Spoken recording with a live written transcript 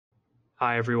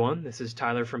Hi everyone, this is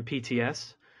Tyler from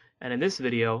PTS, and in this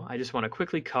video I just want to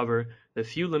quickly cover the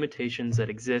few limitations that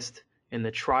exist in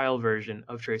the trial version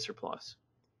of TracerPlus.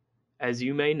 As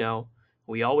you may know,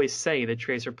 we always say that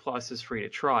TracerPlus is free to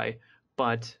try,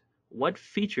 but what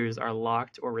features are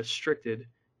locked or restricted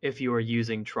if you are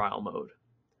using trial mode?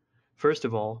 First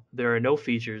of all, there are no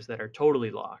features that are totally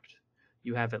locked.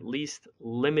 You have at least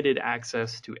limited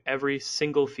access to every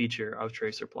single feature of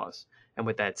TracerPlus, and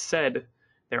with that said,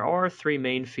 there are three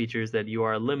main features that you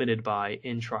are limited by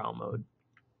in trial mode.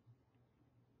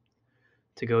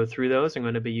 To go through those, I'm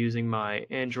going to be using my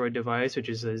Android device, which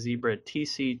is a Zebra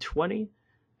TC20,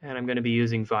 and I'm going to be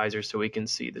using Visor so we can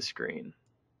see the screen.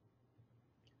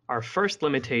 Our first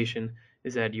limitation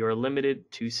is that you are limited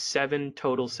to 7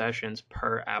 total sessions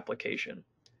per application.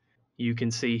 You can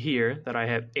see here that I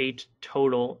have 8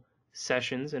 total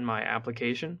sessions in my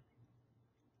application.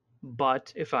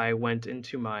 But if I went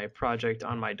into my project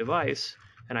on my device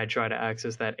and I try to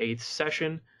access that 8th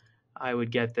session, I would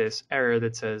get this error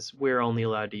that says we're only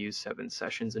allowed to use 7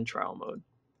 sessions in trial mode.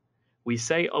 We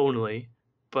say only,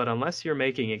 but unless you're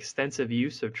making extensive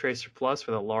use of TracerPlus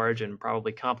with a large and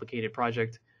probably complicated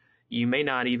project, you may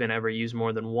not even ever use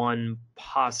more than 1,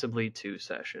 possibly 2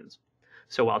 sessions.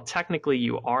 So while technically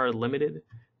you are limited,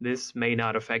 this may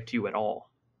not affect you at all.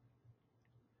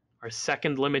 Our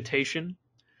second limitation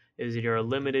is that you're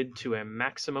limited to a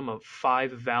maximum of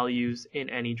 5 values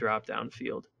in any drop-down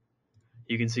field.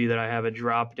 You can see that I have a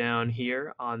drop-down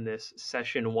here on this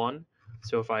session 1.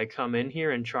 So if I come in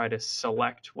here and try to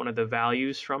select one of the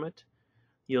values from it,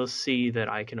 you'll see that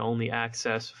I can only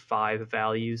access 5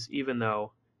 values, even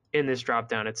though in this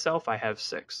drop-down itself I have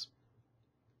 6.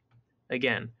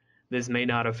 Again, this may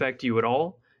not affect you at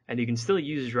all, and you can still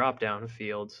use drop-down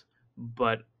fields,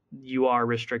 but you are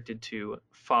restricted to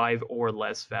 5 or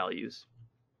less values.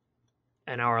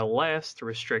 And our last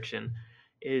restriction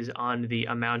is on the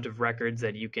amount of records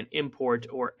that you can import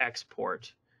or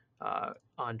export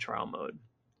on trial mode.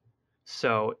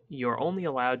 So you're only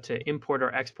allowed to import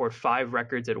or export 5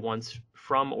 records at once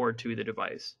from or to the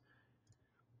device.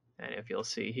 And if you'll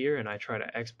see here and I try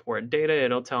to export data,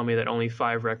 it'll tell me that only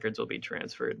 5 records will be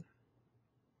transferred.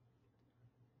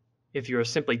 If you're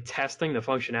simply testing the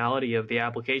functionality of the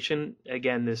application,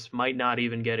 again, this might not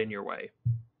even get in your way.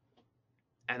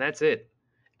 And that's it.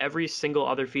 Every single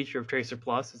other feature of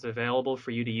TracerPlus is available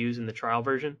for you to use in the trial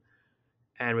version.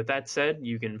 And with that said,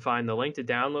 you can find the link to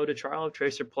download a trial of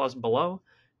TracerPlus below,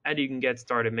 and you can get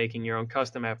started making your own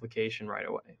custom application right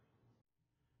away.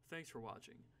 Thanks for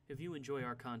watching. If you enjoy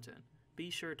our content, be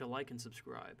sure to like and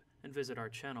subscribe, and visit our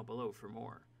channel below for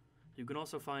more. You can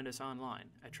also find us online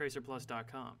at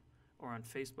TracerPlus.com, or on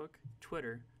Facebook,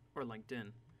 Twitter, or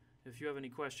LinkedIn. If you have any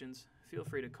questions, feel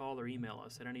free to call or email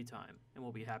us at any time, and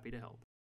we'll be happy to help.